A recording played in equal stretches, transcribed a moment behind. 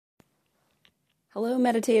Hello,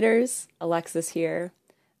 meditators. Alexis here.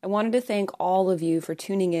 I wanted to thank all of you for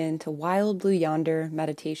tuning in to Wild Blue Yonder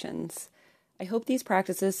Meditations. I hope these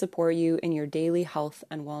practices support you in your daily health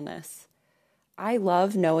and wellness. I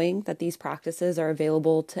love knowing that these practices are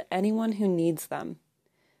available to anyone who needs them.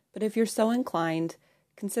 But if you're so inclined,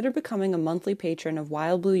 consider becoming a monthly patron of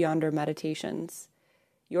Wild Blue Yonder Meditations.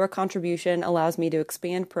 Your contribution allows me to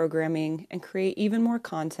expand programming and create even more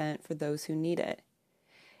content for those who need it.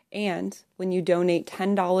 And when you donate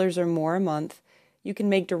 $10 or more a month, you can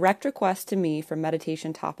make direct requests to me for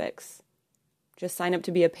meditation topics. Just sign up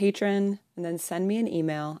to be a patron and then send me an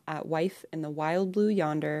email at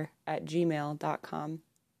wifeinthewildblueyonder@gmail.com.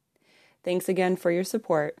 Thanks again for your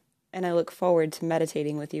support, and I look forward to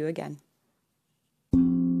meditating with you again.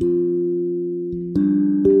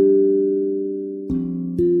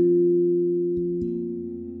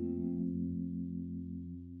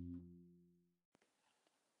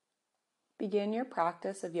 Begin your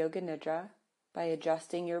practice of Yoga Nidra by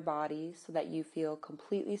adjusting your body so that you feel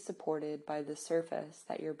completely supported by the surface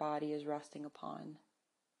that your body is resting upon.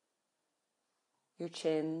 Your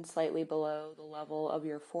chin slightly below the level of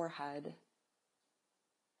your forehead,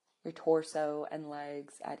 your torso and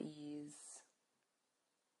legs at ease,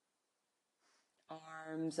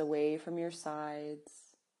 arms away from your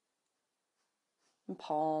sides, and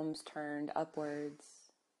palms turned upwards.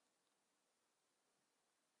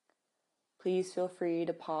 Please feel free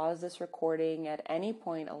to pause this recording at any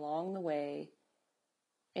point along the way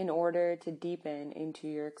in order to deepen into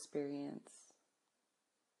your experience.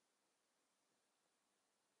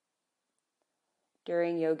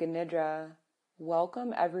 During Yoga Nidra,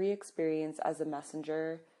 welcome every experience as a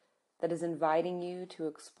messenger that is inviting you to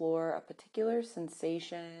explore a particular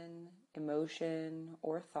sensation, emotion,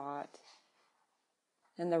 or thought,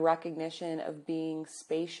 and the recognition of being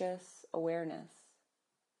spacious awareness,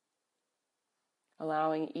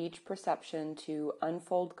 allowing each perception to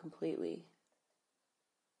unfold completely,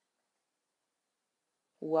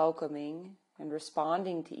 welcoming and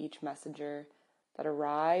responding to each messenger that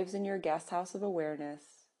arrives in your guest house of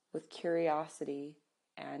awareness with curiosity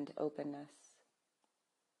and openness.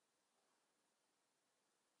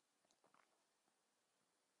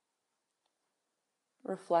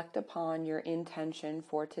 Reflect upon your intention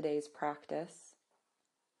for today's practice,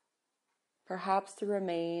 perhaps to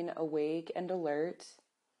remain awake and alert,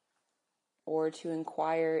 or to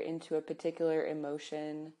inquire into a particular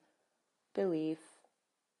emotion, belief,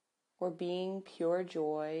 or being pure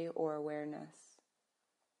joy or awareness.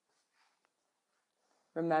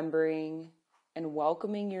 Remembering and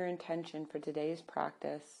welcoming your intention for today's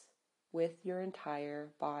practice with your entire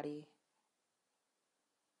body.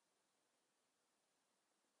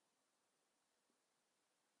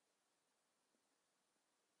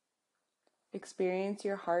 Experience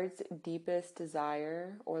your heart's deepest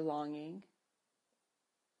desire or longing,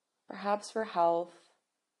 perhaps for health,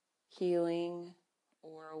 healing,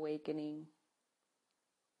 or awakening.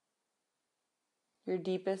 Your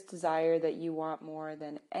deepest desire that you want more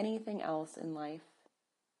than anything else in life.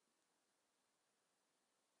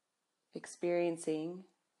 Experiencing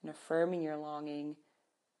and affirming your longing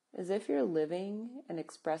as if you're living and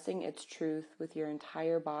expressing its truth with your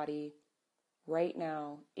entire body right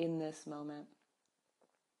now in this moment.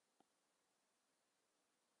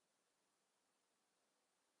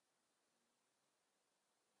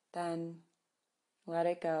 Then let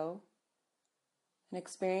it go and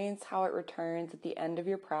experience how it returns at the end of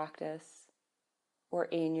your practice or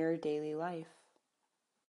in your daily life.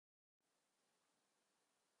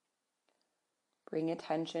 Bring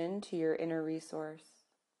attention to your inner resource,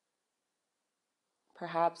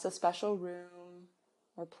 perhaps a special room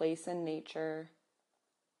or place in nature,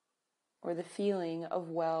 or the feeling of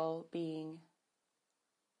well-being.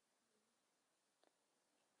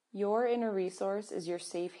 Your inner resource is your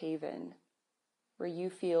safe haven, where you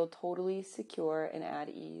feel totally secure and at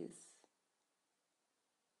ease.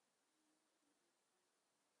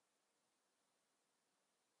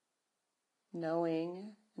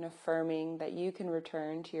 Knowing and affirming that you can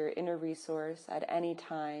return to your inner resource at any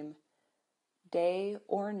time, day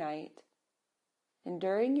or night, and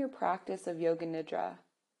during your practice of Yoga Nidra,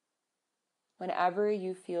 whenever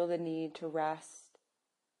you feel the need to rest,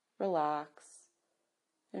 relax,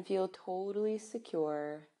 and feel totally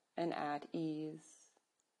secure and at ease.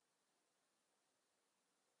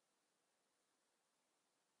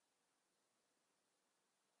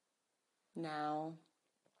 Now,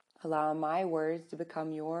 allow my words to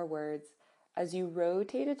become your words as you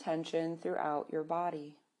rotate attention throughout your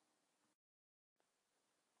body.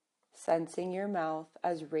 Sensing your mouth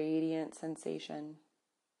as radiant sensation.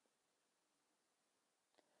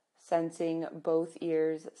 sensing both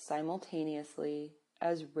ears simultaneously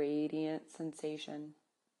as radiant sensation.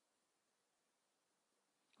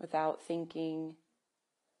 Without thinking,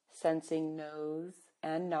 sensing nose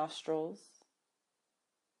and nostrils,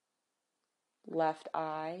 left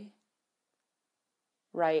eye,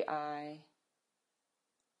 right eye,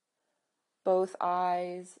 both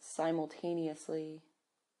eyes simultaneously,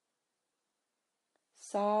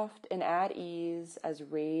 soft and at ease as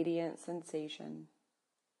radiant sensation.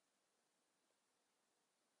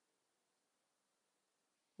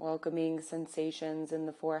 Welcoming sensations in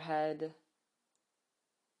the forehead,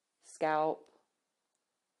 scalp,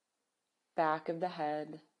 back of the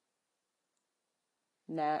head,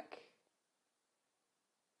 neck,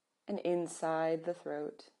 and inside the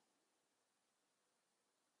throat.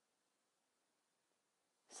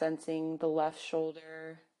 Sensing the left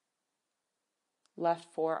shoulder,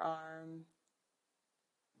 left forearm,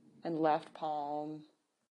 and left palm,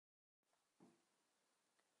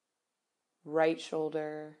 right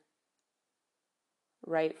shoulder,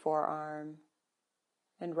 right forearm,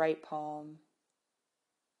 and right palm.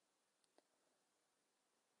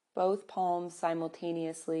 Both palms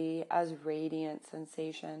simultaneously as radiant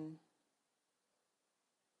sensation.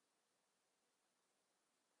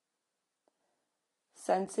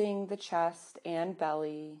 Sensing the chest and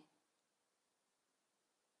belly,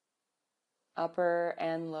 upper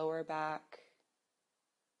and lower back,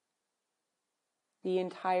 the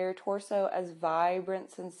entire torso as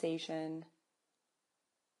vibrant sensation,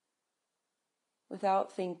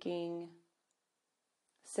 without thinking,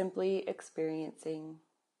 simply experiencing.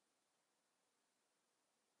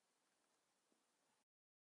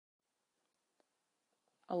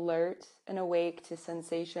 Alert and awake to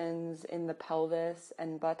sensations in the pelvis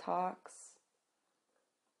and buttocks,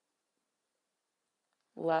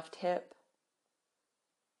 left hip,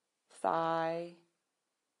 thigh,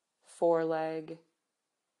 foreleg,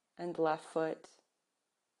 and left foot,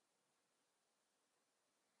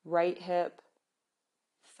 right hip,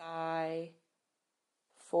 thigh,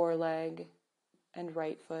 foreleg, and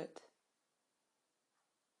right foot.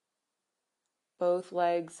 Both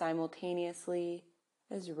legs simultaneously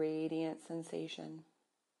as radiant sensation.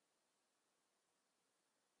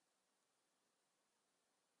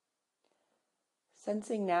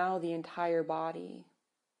 Sensing now the entire body,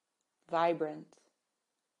 vibrant,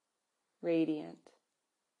 radiant.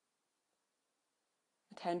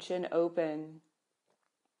 Attention open,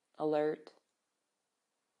 alert,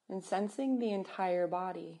 and sensing the entire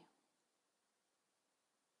body.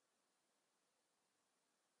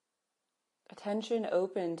 Attention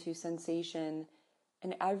open to sensation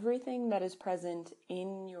and everything that is present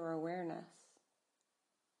in your awareness.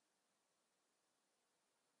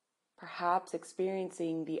 Perhaps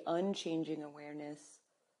experiencing the unchanging awareness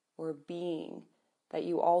or being that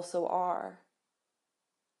you also are,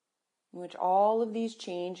 in which all of these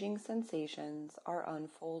changing sensations are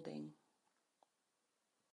unfolding.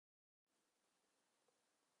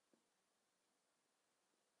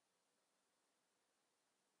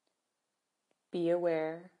 Be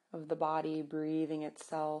aware of the body breathing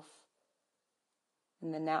itself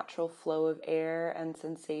and the natural flow of air and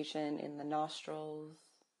sensation in the nostrils,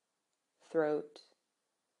 throat,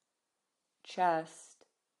 chest,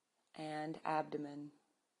 and abdomen.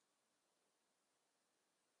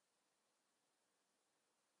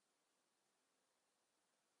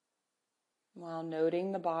 While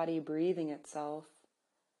noting the body breathing itself,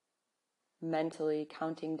 mentally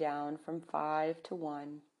counting down from 5 to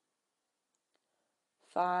 1.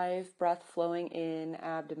 5, breath flowing in,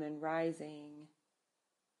 abdomen rising.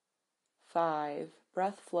 5,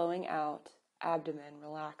 breath flowing out, abdomen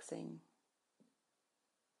relaxing.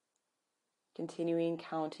 Continuing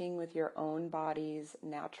counting with your own body's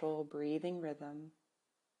natural breathing rhythm.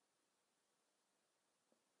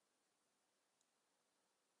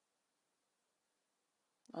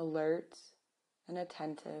 Alert and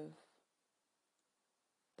attentive.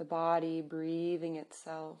 The body breathing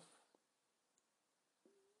itself.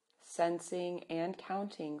 Sensing and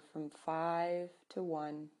counting from 5 to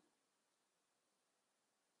 1.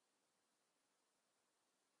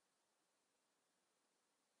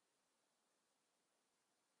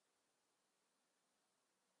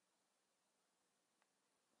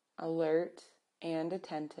 Alert and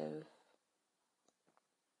attentive.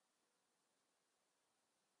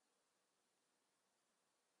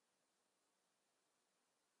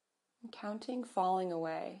 Counting falling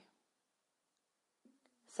away.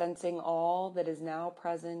 Sensing all that is now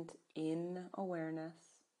present in awareness.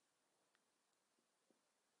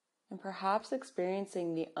 And perhaps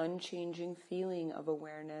experiencing the unchanging feeling of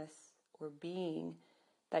awareness or being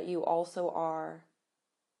that you also are,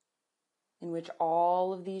 in which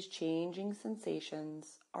all of these changing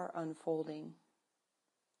sensations are unfolding.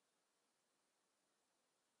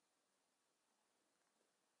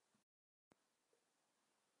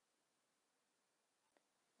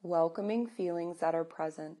 Welcoming feelings that are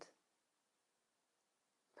present,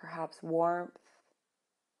 perhaps warmth,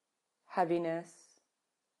 heaviness,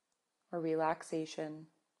 or relaxation.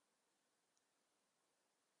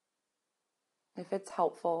 If it's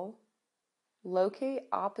helpful, locate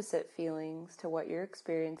opposite feelings to what you're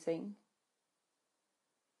experiencing.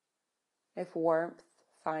 If warmth,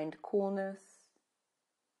 find coolness.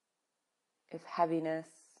 If heaviness,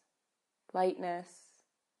 lightness.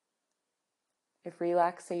 If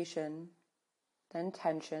relaxation, then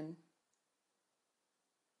tension.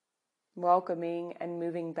 Welcoming and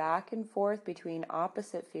moving back and forth between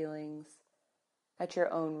opposite feelings at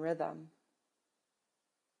your own rhythm.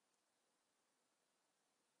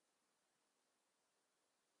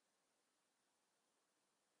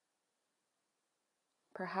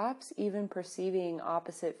 Perhaps even perceiving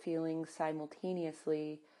opposite feelings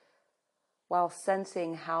simultaneously while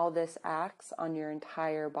sensing how this acts on your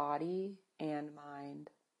entire body and mind.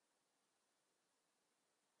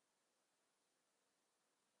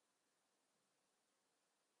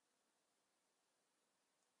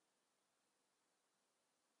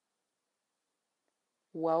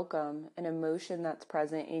 Welcome an emotion that's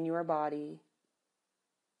present in your body,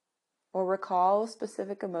 or recall a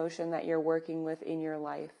specific emotion that you're working with in your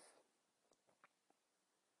life.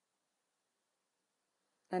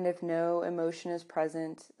 And if no emotion is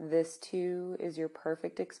present, this too is your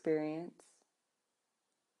perfect experience.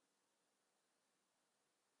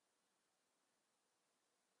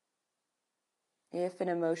 If an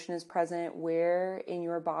emotion is present, where in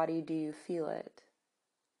your body do you feel it?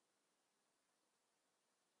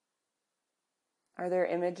 Are there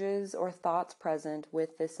images or thoughts present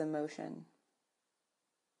with this emotion?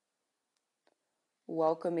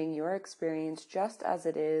 Welcoming your experience just as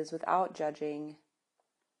it is without judging,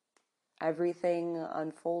 everything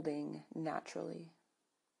unfolding naturally.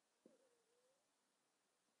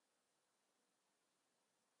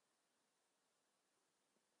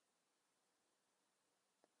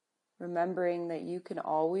 Remembering that you can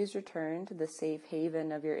always return to the safe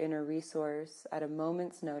haven of your inner resource at a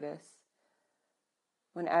moment's notice,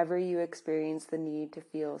 whenever you experience the need to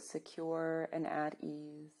feel secure and at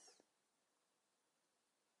ease.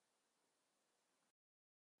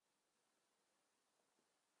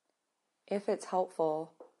 If it's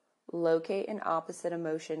helpful, locate an opposite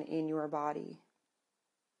emotion in your body.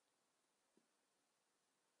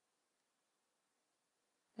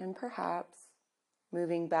 And perhaps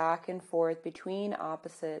moving back and forth between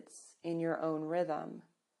opposites in your own rhythm,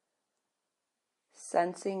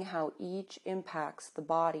 sensing how each impacts the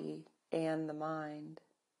body and the mind.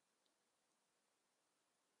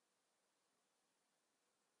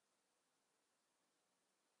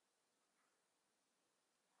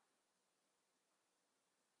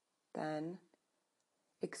 Then,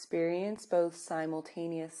 experience both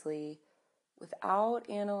simultaneously without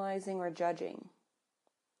analyzing or judging,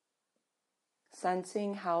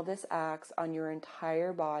 sensing how this acts on your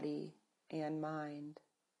entire body and mind.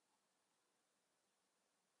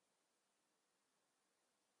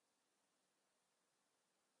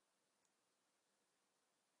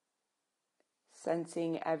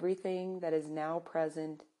 Sensing everything that is now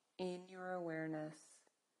present in your awareness.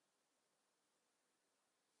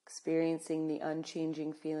 Experiencing the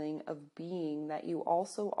unchanging feeling of being that you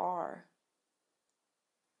also are,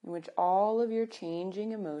 in which all of your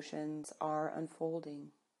changing emotions are unfolding.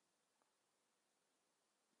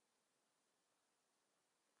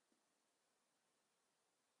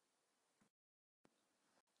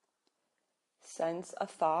 Sense a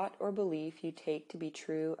thought or belief you take to be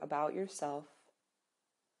true about yourself.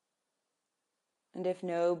 And if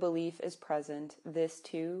no belief is present, this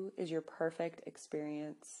too is your perfect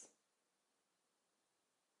experience.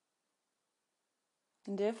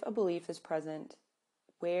 And if a belief is present,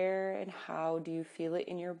 where and how do you feel it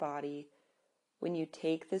in your body when you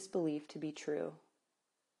take this belief to be true?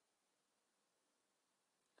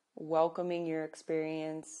 Welcoming your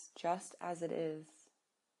experience just as it is.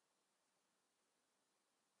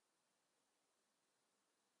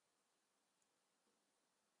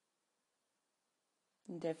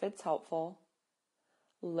 And if it's helpful,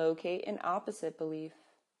 locate an opposite belief.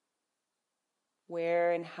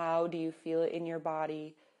 Where and how do you feel it in your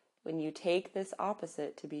body when you take this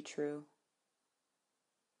opposite to be true?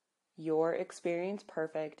 Your experience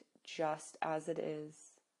perfect just as it is.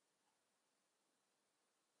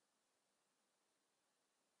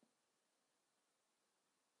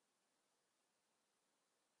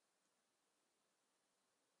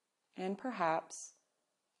 and perhaps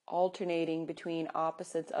alternating between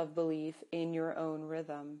opposites of belief in your own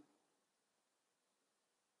rhythm.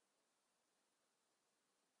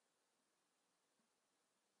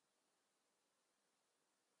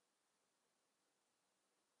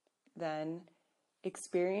 Then,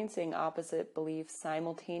 experiencing opposite beliefs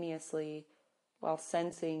simultaneously while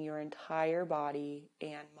sensing your entire body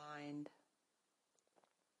and mind.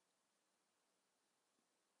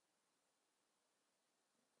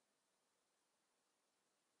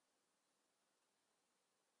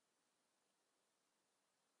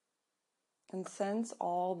 And sense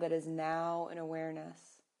all that is now in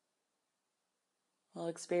awareness, while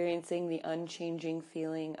experiencing the unchanging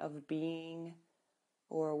feeling of being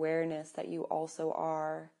or awareness that you also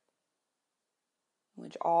are, in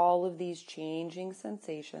which all of these changing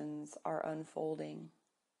sensations are unfolding.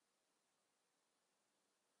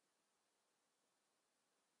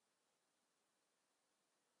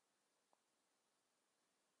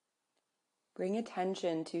 Bring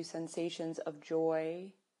attention to sensations of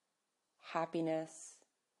joy, happiness,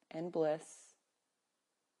 and bliss.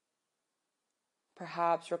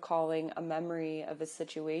 Perhaps recalling a memory of a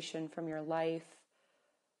situation from your life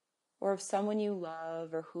or of someone you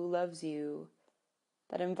love or who loves you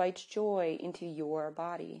that invites joy into your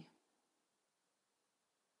body.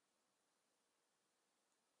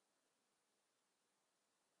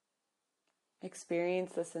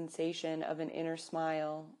 Experience the sensation of an inner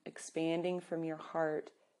smile expanding from your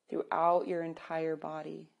heart throughout your entire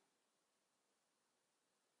body.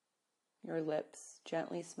 Your lips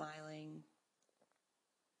gently smiling.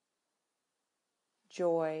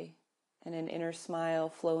 Joy and an inner smile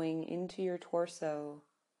flowing into your torso,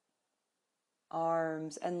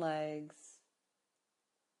 arms and legs.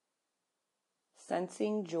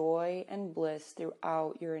 Sensing joy and bliss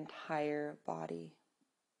throughout your entire body.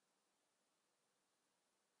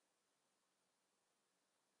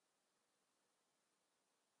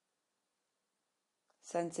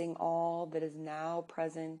 Sensing all that is now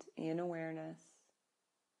present in awareness.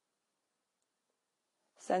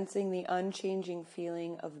 Sensing the unchanging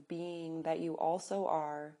feeling of being that you also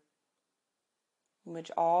are, in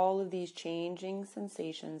which all of these changing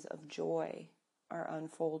sensations of joy are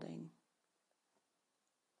unfolding.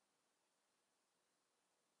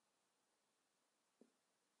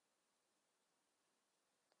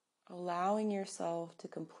 Allowing yourself to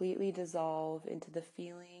completely dissolve into the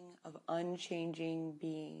feeling of unchanging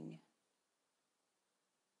being,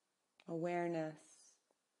 awareness,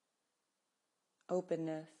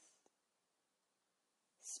 openness,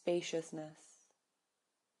 spaciousness,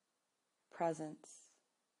 presence.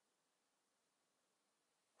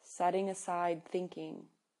 Setting aside thinking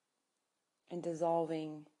and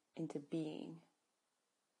dissolving into being.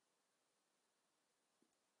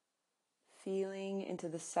 Feeling into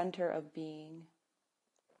the center of being.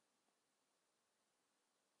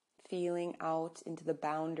 Feeling out into the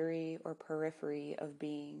boundary or periphery of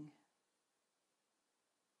being.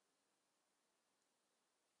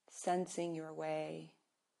 Sensing your way.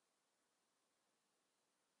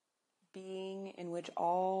 Being in which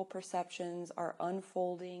all perceptions are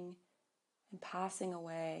unfolding and passing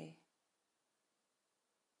away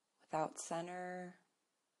without center,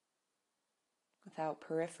 without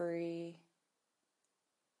periphery,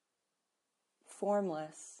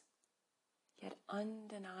 formless, yet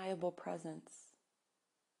undeniable presence.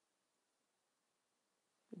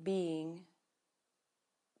 Being,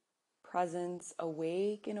 presence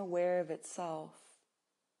awake and aware of itself,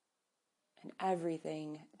 and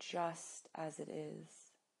everything just as it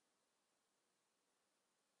is.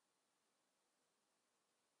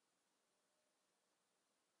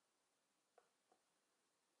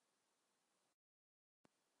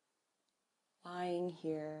 Lying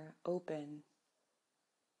here, open,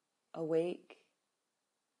 awake,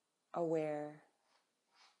 aware,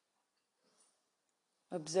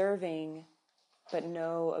 observing, but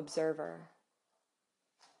no observer,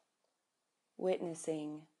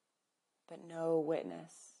 witnessing, but no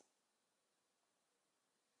witness,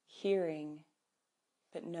 hearing,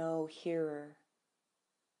 but no hearer,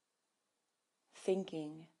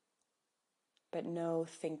 thinking, but no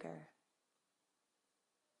thinker.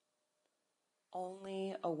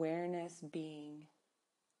 Only awareness being,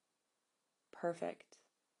 perfect,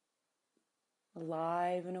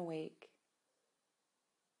 alive and awake,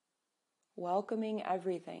 welcoming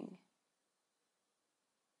everything,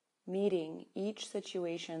 meeting each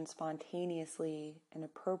situation spontaneously and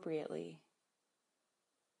appropriately,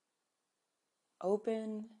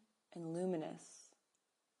 open and luminous,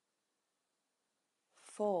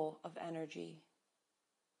 full of energy,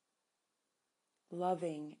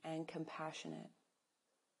 loving and compassionate.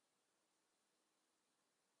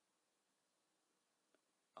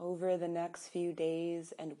 Over the next few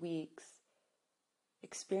days and weeks,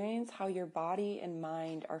 experience how your body and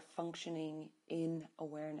mind are functioning in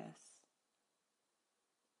awareness.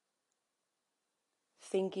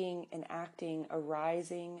 Thinking and acting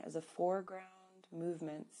arising as a foreground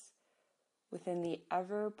movements within the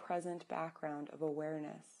ever-present background of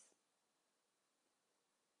awareness.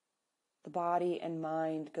 The body and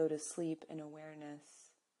mind go to sleep in awareness,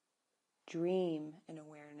 dream in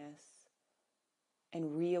awareness,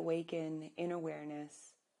 and reawaken in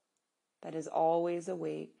awareness that is always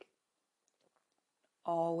awake,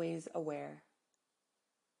 always aware.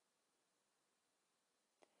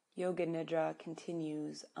 Yoga Nidra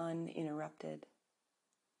continues uninterrupted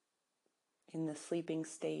in the sleeping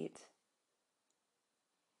state,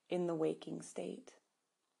 in the waking state.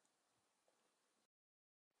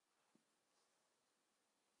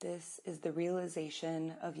 This is the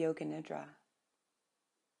realization of Yoga Nidra.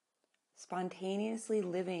 Spontaneously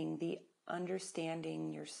living the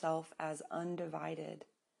understanding yourself as undivided.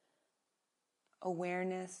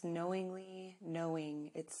 Awareness knowingly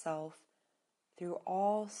knowing itself through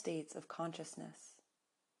all states of consciousness.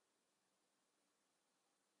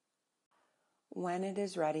 When it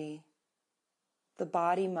is ready, the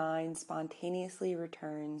body-mind spontaneously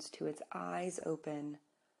returns to its eyes open,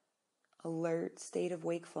 alert state of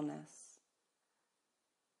wakefulness.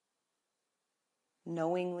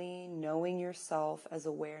 Knowingly knowing yourself as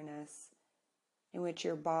awareness in which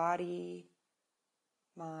your body,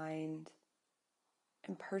 mind,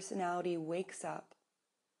 and personality wakes up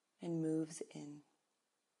and moves in.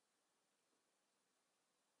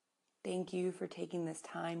 Thank you for taking this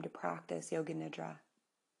time to practice Yoga Nidra.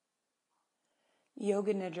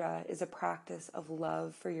 Yoga Nidra is a practice of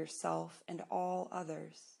love for yourself and all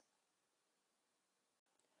others.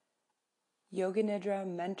 Yoga Nidra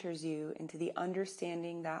mentors you into the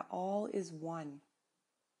understanding that all is one.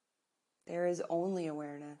 There is only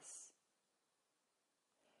awareness.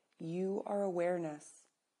 You are awareness,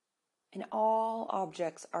 and all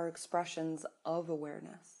objects are expressions of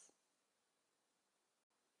awareness.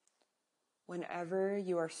 Whenever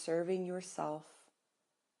you are serving yourself,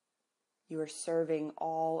 you are serving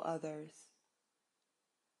all others.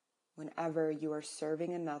 Whenever you are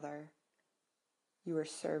serving another, you are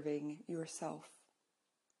serving yourself.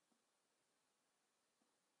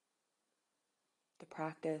 The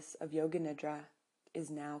practice of Yoga Nidra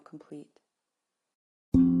is now complete.